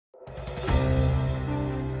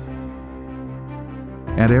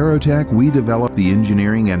At Arotech, we develop the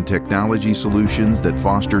engineering and technology solutions that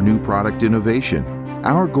foster new product innovation.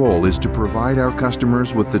 Our goal is to provide our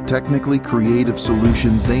customers with the technically creative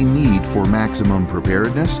solutions they need for maximum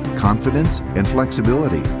preparedness, confidence, and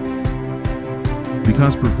flexibility.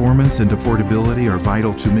 Because performance and affordability are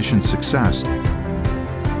vital to mission success,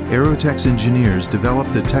 Arotech's engineers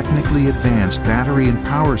develop the technically advanced battery and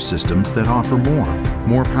power systems that offer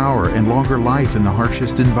more power and longer life in the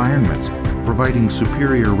harshest environments, providing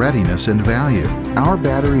superior readiness and value. Our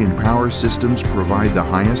battery and power systems provide the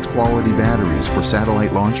highest quality batteries for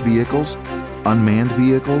satellite launch vehicles, unmanned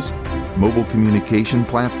vehicles, mobile communication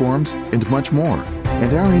platforms, and much more.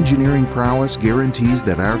 And our engineering prowess guarantees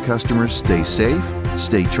that our customers stay safe,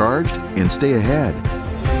 stay charged, and stay ahead.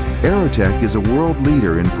 Arotech is a world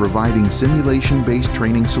leader in providing simulation-based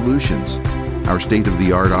training solutions. Our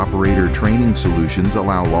state-of-the-art operator training solutions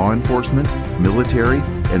allow law enforcement, military,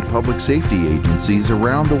 and public safety agencies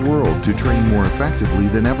around the world to train more effectively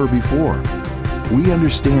than ever before. We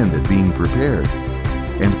understand that being prepared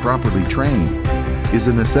and properly trained is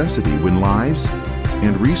a necessity when lives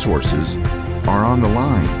and resources are on the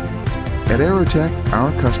line. At Arotech,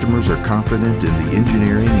 our customers are confident in the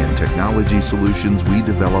engineering and technology solutions we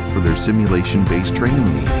develop for their simulation-based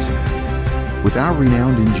training needs. With our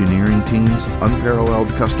renowned engineering teams, unparalleled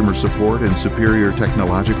customer support, and superior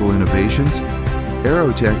technological innovations,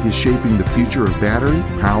 Arotech is shaping the future of battery,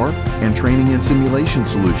 power, and training and simulation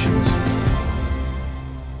solutions.